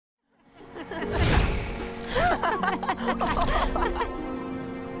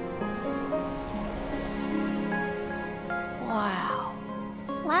Wow.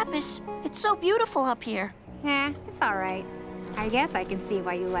 Lapis, it's so beautiful up here. It's all right. I guess I can see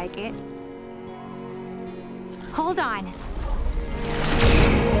why you like it. Hold on.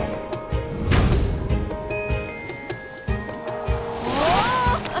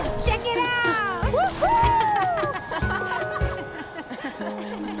 Check it out!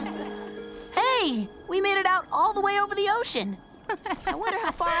 Hey, we made it out all the way over the ocean. I wonder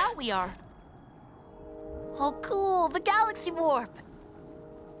how far out we are. Oh, cool, the galaxy warp.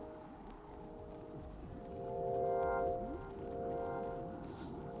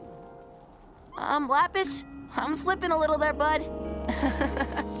 Lapis, I'm slipping a little there, bud.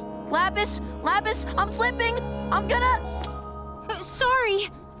 Lapis, I'm slipping. I'm gonna... Sorry.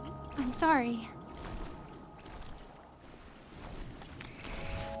 I'm sorry.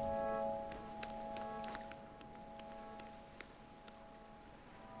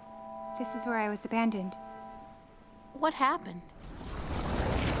 This is where I was abandoned. What happened?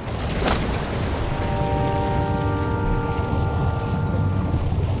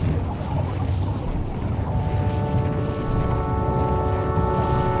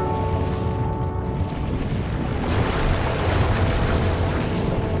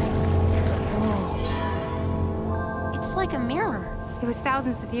 It's like a mirror. It was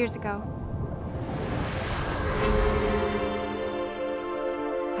thousands of years ago.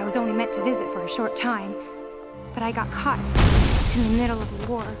 I was only meant to visit for a short time, but I got caught in the middle of a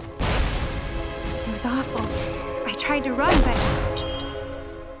war. It was awful. I tried to run, but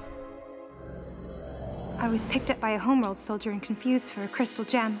I was picked up by a homeworld soldier and confused for a crystal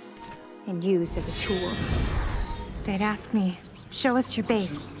gem and used as a tool. They'd ask me, "Show us your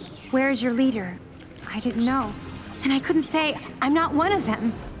base. Where's your leader?" I didn't know. And I couldn't say, I'm not one of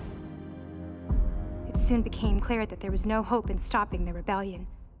them. It soon became clear that there was no hope in stopping the rebellion.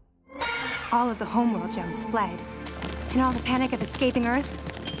 All of the homeworld gems fled. In all the panic of escaping Earth,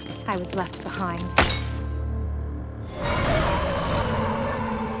 I was left behind.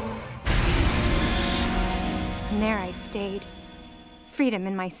 And there I stayed. Freedom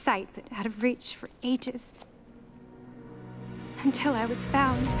in my sight, but out of reach for ages. Until I was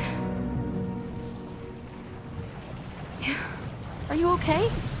found. Are you okay?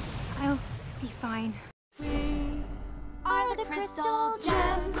 I'll be fine.